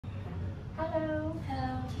Hello.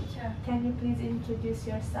 Hello, teacher. Can you please introduce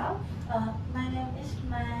yourself? My name is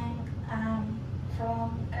Mang. I'm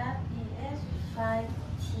from class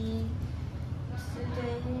ES5T.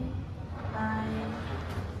 Today,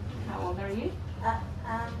 How old are you?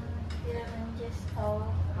 I'm 11 years old.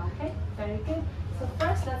 Okay, very good. So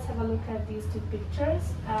first, let's have a look at these two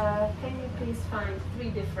pictures. Can you please find three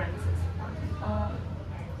differences?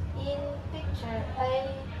 In picture A,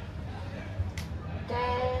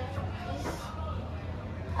 there is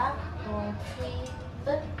apple tree,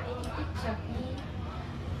 but in picture B,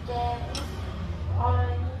 there is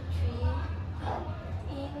orange tree.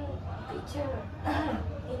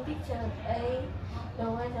 In picture A, the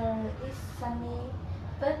weather is sunny,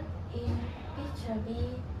 but in picture B,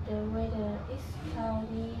 the weather is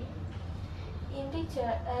cloudy. In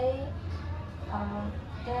picture A,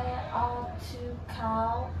 there are two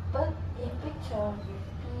cows, but in picture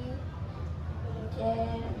B,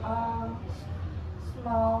 there are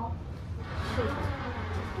small sheep.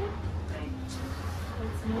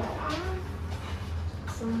 Let's move on.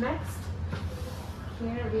 So next,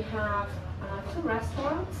 here we have two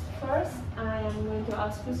restaurants. First, I am going to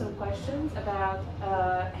ask you some questions about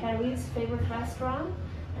Harry's favorite restaurant,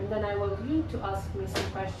 and then I want you to ask me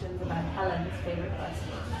some questions about Helen's favorite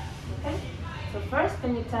restaurant. Okay? So first,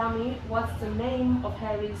 can you tell me what's the name of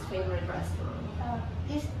Harry's favorite restaurant?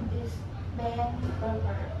 This is Ben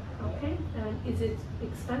Burger. Okay, and is it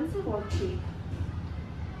expensive or cheap?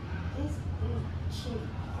 This is cheap.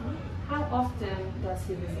 How often does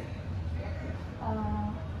he visit?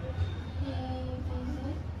 He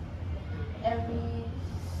visits every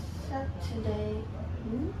Saturday.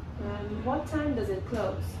 And what time does it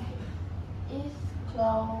close? It's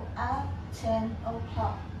closed at 10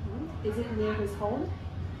 o'clock. Is it near his home?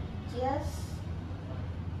 Yes,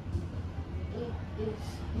 it is.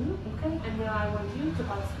 Okay, and now I want you to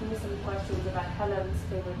ask me some questions about Helen's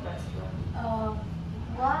favorite restaurant.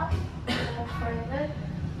 What your favorite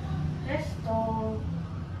restaurant?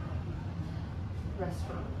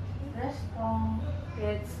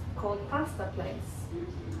 It's called Pasta Place.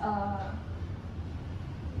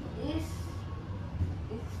 Is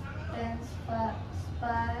expensive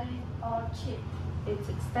or cheap? It's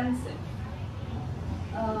expensive.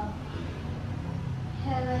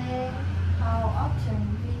 Helen, how often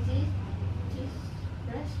visit this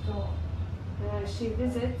restaurant? She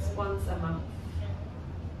visits once a month.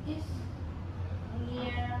 Is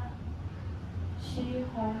near she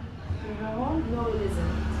home? No, it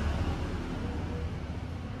isn't.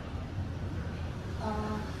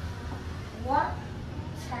 What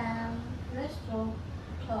time restaurant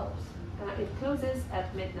close? It closes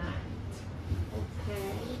at midnight.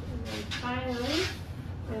 Okay, and then finally,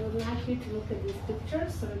 I would like you to look at these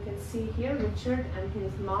pictures. So you can see here Richard and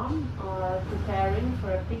his mom are preparing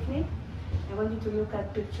for a picnic. I want you to look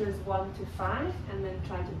at pictures 1 to 5 and then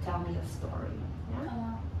try to tell me the story.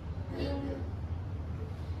 Yeah? In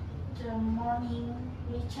the morning,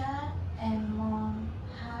 Richard and Mom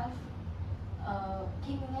have a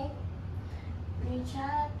picnic.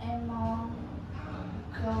 Richard and Mom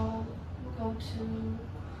go to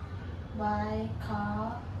buy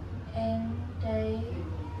car and they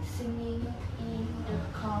singing in the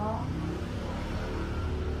car.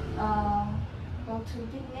 Go to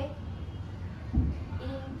picnic.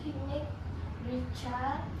 In picnic,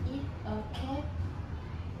 Richard eat a cake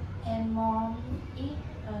and Mom eat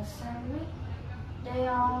a sandwich. They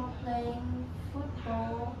are playing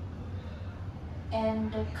football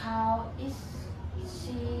and the cow is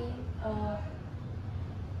see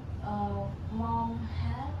Mom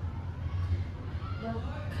hat. The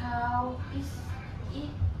cow is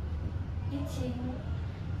eating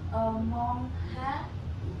a mom hat.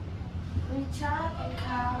 Richard and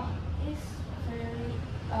cow is very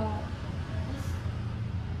is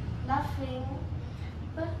laughing,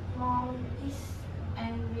 but Mom is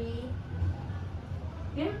angry.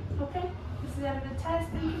 Yeah, okay. This is the end of the test.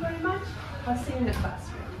 Thank you very much. I'll see you in the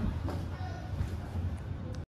classroom.